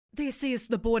This is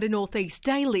the Border Northeast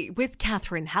Daily with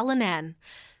Catherine Hallinan.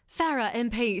 Farrer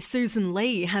MP Susan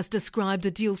Lee has described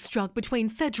a deal struck between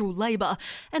federal Labor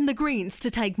and the Greens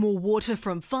to take more water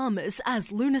from farmers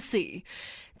as lunacy.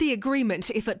 The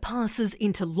agreement, if it passes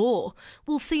into law,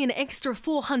 will see an extra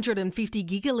 450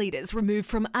 gigalitres removed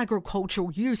from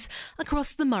agricultural use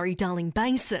across the Murray-Darling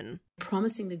Basin.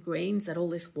 Promising the Greens that all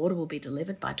this water will be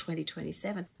delivered by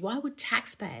 2027. Why would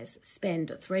taxpayers spend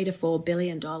 $3 to $4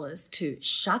 billion to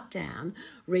shut down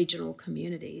regional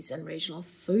communities and regional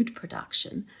food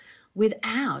production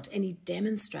without any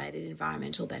demonstrated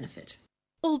environmental benefit?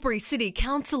 Albury City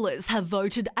councillors have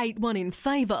voted 8-1 in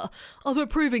favour of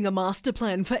approving a master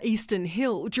plan for Eastern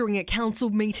Hill during a council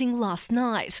meeting last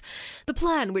night. The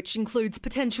plan, which includes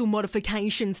potential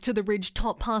modifications to the ridge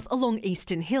top path along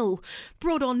Eastern Hill,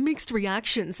 brought on mixed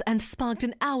reactions and sparked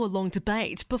an hour-long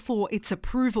debate before its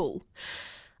approval.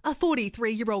 A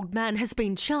 43-year-old man has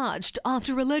been charged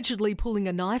after allegedly pulling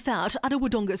a knife out at a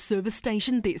Wodonga service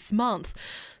station this month.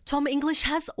 Tom English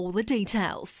has all the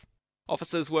details.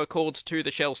 Officers were called to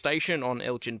the Shell station on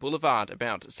Elgin Boulevard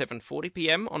about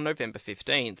 7:40pm on November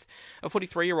 15th. A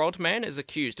 43-year-old man is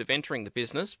accused of entering the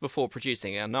business before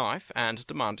producing a knife and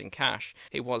demanding cash.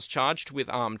 He was charged with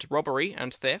armed robbery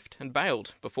and theft and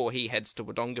bailed before he heads to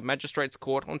Wodonga Magistrates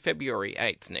Court on February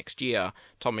 8th next year.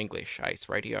 Tom English, Ace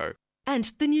Radio.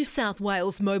 And the New South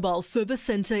Wales Mobile Service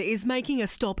Centre is making a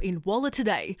stop in Walla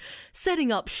today,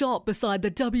 setting up shop beside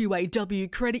the WAW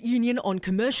Credit Union on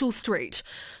Commercial Street.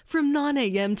 From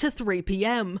 9am to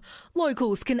 3pm,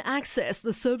 locals can access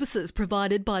the services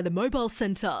provided by the Mobile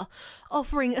Centre,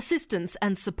 offering assistance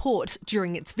and support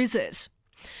during its visit.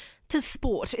 To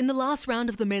sport, in the last round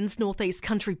of the Men's Northeast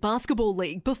Country Basketball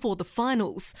League before the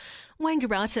finals,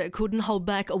 Wangaratta couldn't hold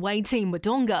back away team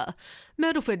Wodonga.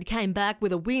 Myrtleford came back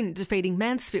with a win, defeating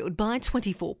Mansfield by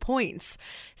 24 points.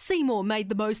 Seymour made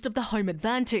the most of the home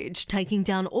advantage, taking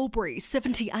down Albury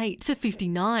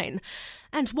 78-59.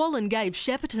 And Wallen gave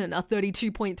Shepparton a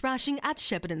 32-point thrashing at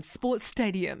Shepparton Sports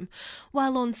Stadium.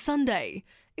 While on Sunday,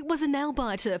 it was a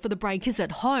nail-biter for the Breakers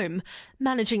at home,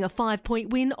 managing a 5-point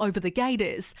win over the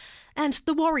Gators. And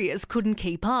the Warriors couldn't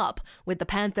keep up, with the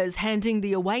Panthers handing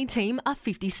the away team a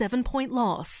 57-point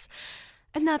loss.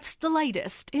 And that's the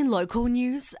latest in local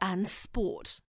news and sport.